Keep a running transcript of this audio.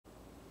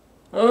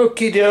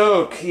Okie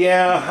doke.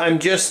 Yeah, I'm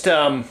just,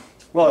 well,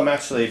 I'm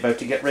actually about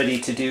to get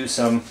ready to do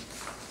some,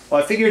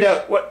 well, I figured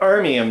out what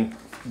army I'm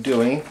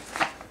doing.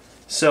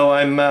 So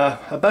I'm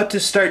about to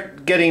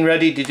start getting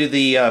ready to do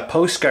the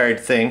postcard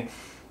thing.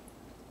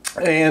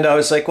 And I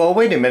was like, well,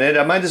 wait a minute,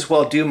 I might as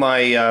well do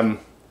my,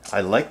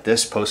 I like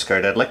this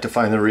postcard. I'd like to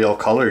find the real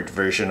colored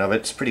version of it.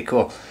 It's pretty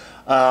cool.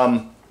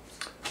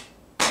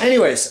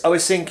 Anyways, I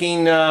was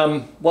thinking,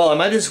 well, I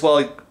might as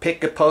well pick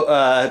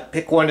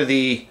pick one of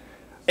the.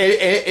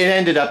 It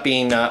ended up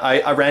being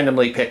I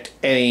randomly picked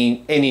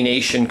any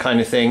nation kind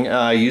of thing.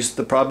 I used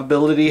the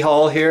probability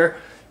hull here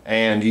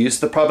and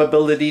used the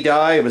probability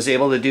die. I was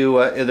able to do.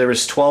 There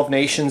was 12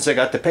 nations I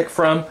got to pick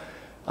from,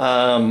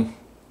 and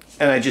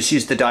I just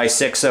used the die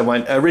 6. I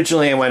went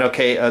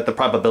okay, the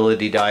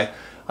probability die.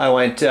 I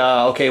went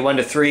okay, 1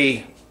 to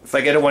 3. If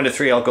I get a 1 to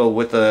 3, I'll go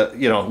with the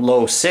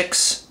low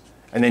 6.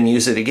 And then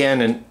use it again,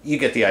 and you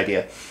get the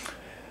idea.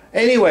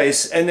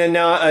 Anyways, and then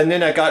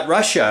I got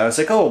Russia. I was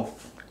like, oh,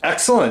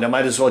 excellent! I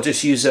might as well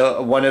just use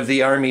one of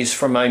the armies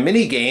from my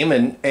mini game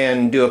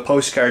and do a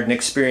postcard and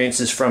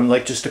experiences from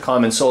like just a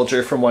common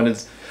soldier from one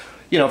of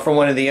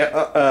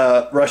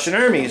the Russian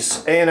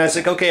armies. And I was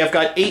like, okay, I've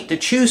got 8 to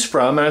choose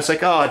from, and I was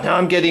like, oh, now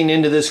I'm getting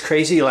into this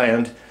crazy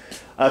land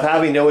of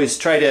having to always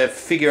try to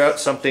figure out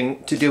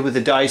something to do with the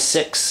die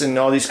 6 and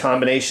all these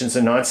combinations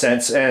and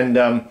nonsense.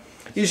 And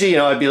usually,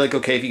 I'd be like,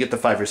 okay, if you get the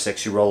 5 or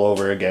 6, you roll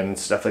over again and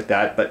stuff like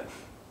that. But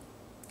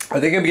I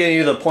think I'm getting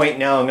to the point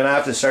now I'm going to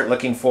have to start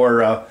looking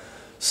for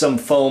some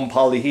foam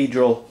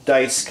polyhedral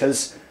dice,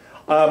 because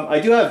I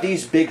do have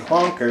these big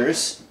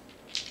honkers,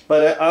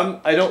 but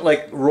I don't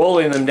like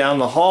rolling them down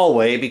the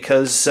hallway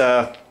because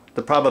the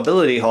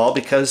probability hall,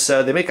 because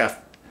they make a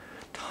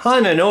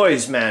ton of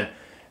noise, man.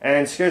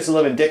 And scares the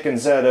living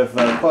dickens out of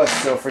Puss,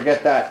 so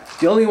forget that.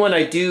 The only one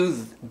I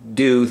do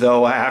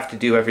though, I have to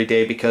do every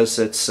day because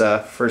it's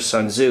for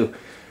Sun Tzu,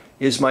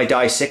 is my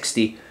die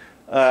 60.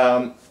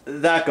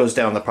 That goes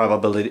down the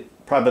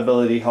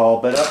probability hall,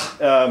 but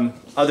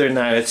other than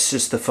that, it's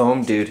just the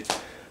foam dude.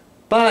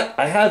 But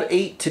I have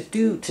 8 to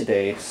do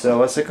today, so I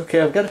was like,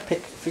 okay, I've got to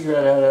figure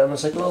it out. And I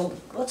was like, well,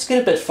 let's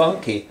get a bit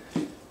funky.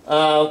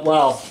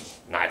 Well,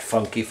 not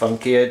funky.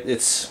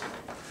 It's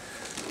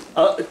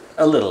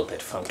a little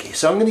bit funky.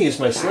 So I'm going to use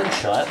my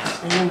Slingshot.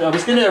 And I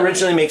was going to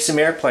originally make some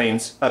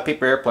airplanes,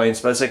 paper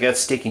airplanes, but I was like,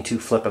 that's taking too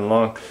flippin'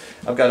 long.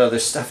 I've got other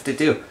stuff to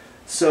do.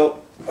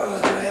 So, do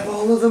I have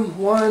all of them?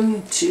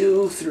 1,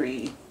 2,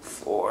 3,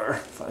 4,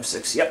 5,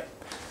 6, yep.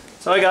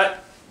 So I got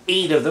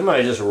 8 of them.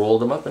 I just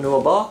rolled them up into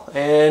a ball.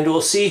 And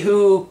we'll see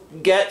who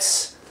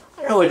gets,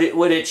 I don't know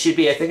what it should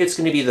be. I think it's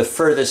going to be the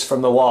furthest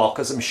from the wall,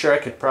 because I'm sure I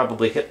could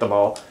probably hit them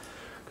all,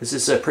 because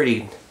it's a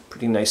pretty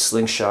nice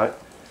slingshot.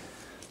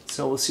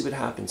 So we'll see what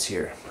happens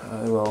here.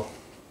 I will.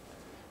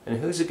 And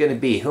who's it going to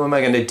be? Who am I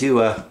going to do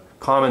a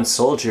common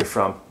soldier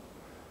from?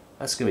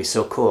 That's going to be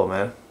so cool,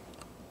 man.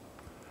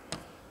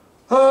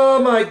 Oh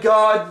my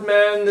god,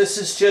 man. This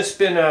has just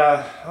been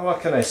a...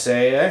 What can I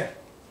say, eh?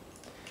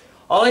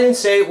 All I can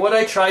say, what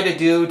I try to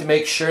do to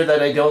make sure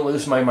that I don't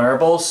lose my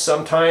marbles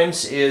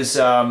sometimes is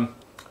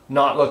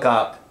not look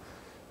up.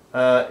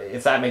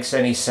 If that makes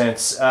any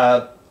sense.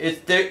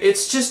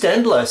 It's just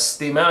endless.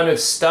 The amount of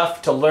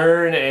stuff to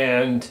learn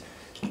and...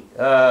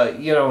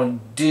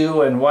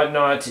 do and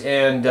whatnot,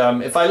 and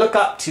if I look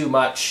up too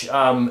much,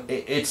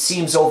 it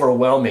seems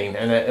overwhelming,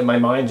 and my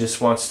mind just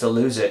wants to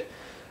lose it.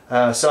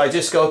 So I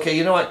just go, okay,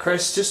 you know what,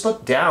 Chris, just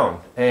look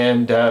down,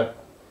 and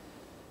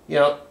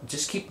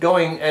just keep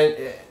going,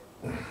 and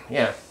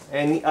yeah,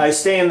 and I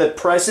stay in the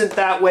present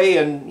that way,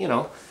 and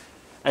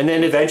and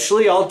then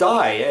eventually I'll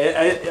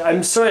die.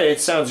 I'm sorry,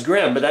 it sounds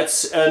grim, but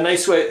that's a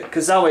nice way,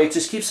 because that way it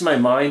just keeps my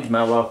mind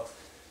mellow.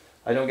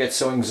 I don't get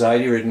so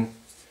anxiety ridden.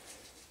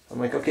 I'm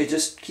like, okay,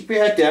 just keep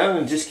your head down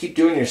and just keep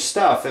doing your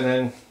stuff, and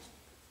then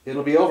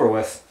it'll be over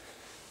with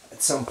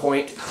at some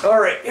point. All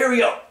right, here we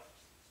go.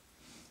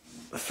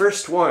 The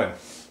first one.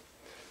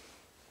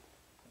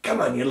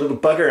 Come on, you little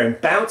bugger, and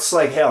bounce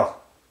like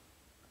hell.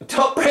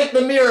 Don't break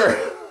the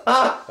mirror.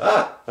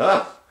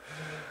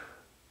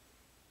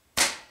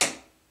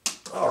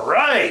 All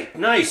right,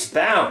 nice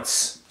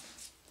bounce.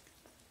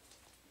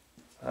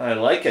 I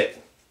like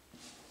it.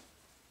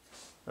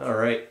 All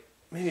right.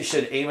 Maybe I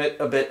should aim it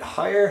a bit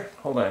higher.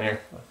 Hold on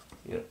here.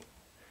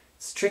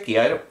 It's tricky.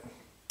 Hold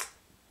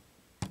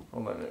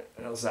on a minute.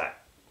 How's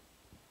that?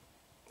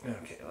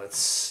 Okay,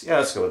 let's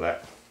go with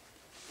that.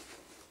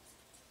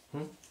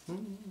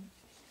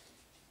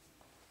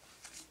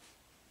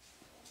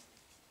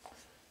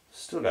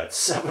 Still got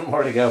 7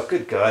 more to go.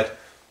 Good God.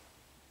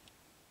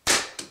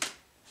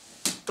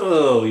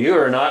 Oh, you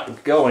are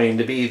not going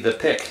to be the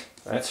pick.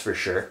 That's for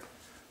sure.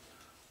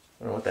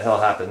 I don't know what the hell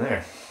happened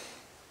there.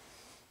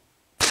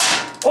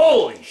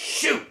 Holy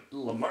shoot,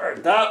 Lamar,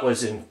 that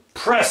was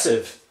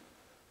impressive.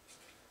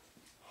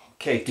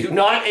 Okay, do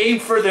not aim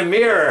for the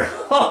mirror.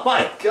 Oh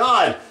my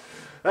God,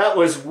 that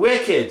was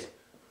wicked.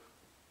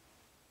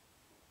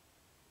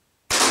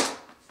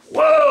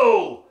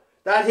 Whoa,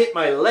 that hit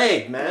my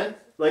leg, man.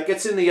 Like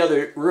it's in the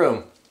other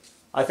room.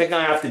 I think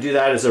I have to do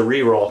that as a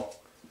reroll.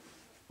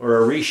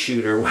 or a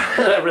reshoot or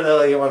whatever the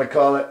hell you want to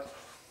call it.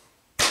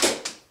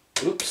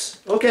 Oops.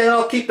 Okay,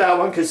 I'll keep that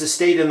one because it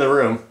stayed in the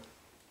room.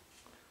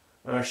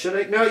 Or should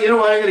I? No, you know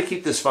what? I'm going to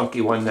keep this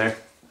funky one there.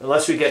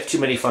 Unless we get too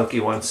many funky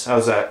ones.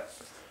 How's that?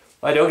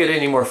 If I don't get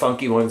any more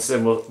funky ones,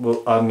 then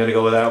I'm going to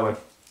go with that one.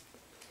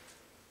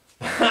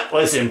 That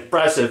was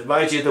impressive.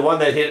 Mind you, the one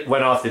that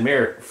went off the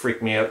mirror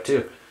freaked me out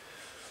too.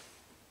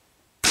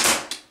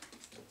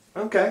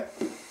 Okay.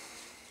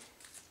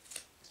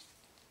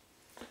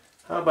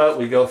 How about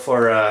we go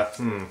for,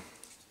 I'm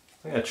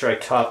going to try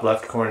top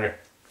left corner.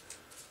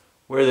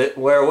 What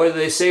do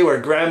they say? Where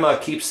grandma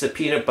keeps the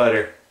peanut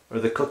butter or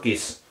the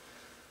cookies.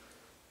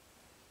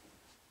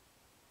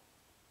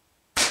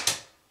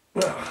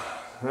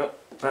 Oh,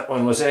 that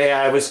one was,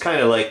 I was kind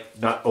of like,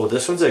 not, oh,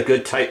 this one's a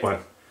good tight one.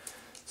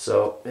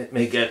 So it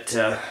may get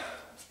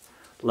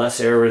less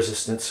air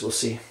resistance, we'll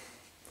see.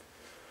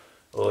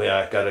 Oh yeah,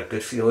 I got a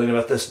good feeling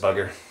about this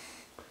bugger.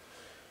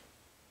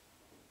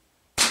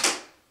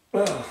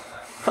 Oh,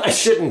 I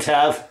shouldn't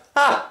have.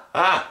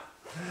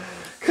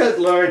 Good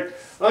Lord.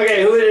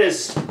 Okay, who it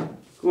is?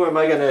 Who am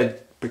I going to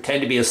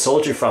pretend to be a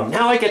soldier from?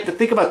 Now I get to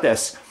think about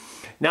this.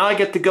 Now I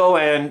get to go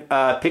and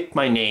pick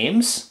my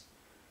names.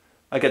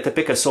 I get to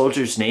pick a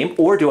soldier's name.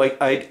 Or do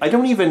I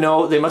don't even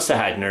know. They must have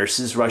had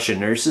nurses, Russian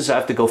nurses. I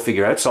have to go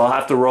figure out. So I'll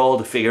have to roll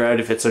to figure out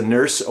if it's a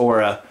nurse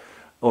or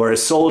a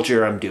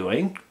soldier I'm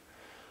doing.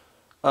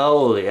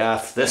 Holy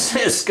F. This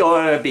is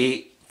going to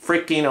be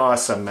freaking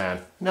awesome,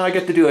 man. Now I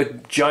get to do a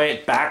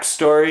giant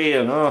backstory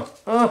and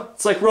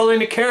it's like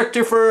rolling a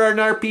character for an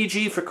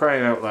RPG, for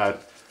crying out loud.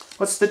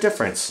 What's the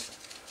difference?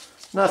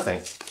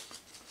 Nothing.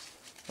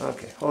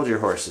 Okay, hold your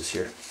horses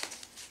here.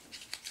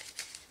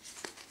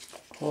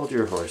 Hold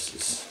your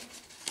horses.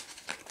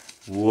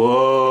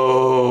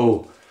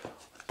 Whoa!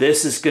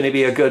 This is going to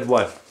be a good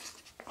one.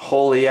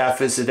 Holy F,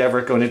 is it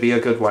ever going to be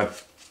a good one?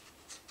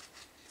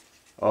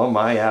 Oh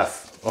my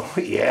F. Oh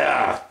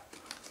yeah!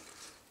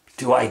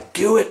 Do I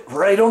do it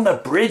right on the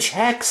bridge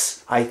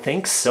hex? I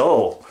think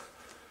so.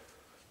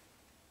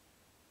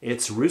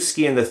 It's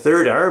Ruski in the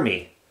Third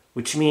Army,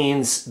 which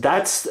means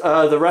that's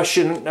the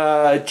Russian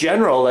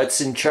general that's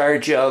in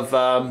charge of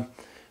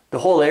the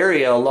whole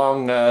area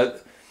along...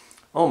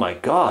 oh my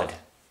God,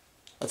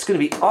 that's going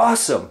to be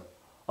awesome.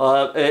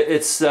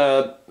 It's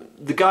the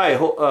guy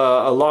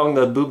along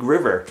the Bug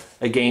River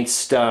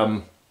against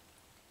the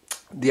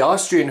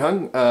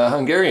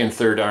Austrian-Hungarian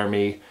Third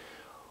Army.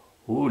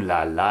 Ooh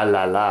la la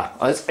la la.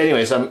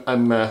 Anyways,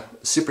 I'm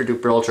super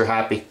duper ultra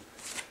happy.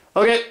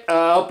 Okay,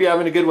 I hope you're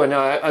having a good one.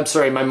 I'm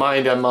sorry, my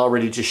mind, I'm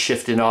already just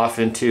shifting off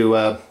into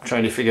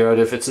trying to figure out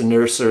if it's a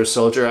nurse or a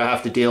soldier I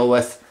have to deal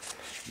with.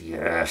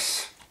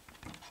 Yes.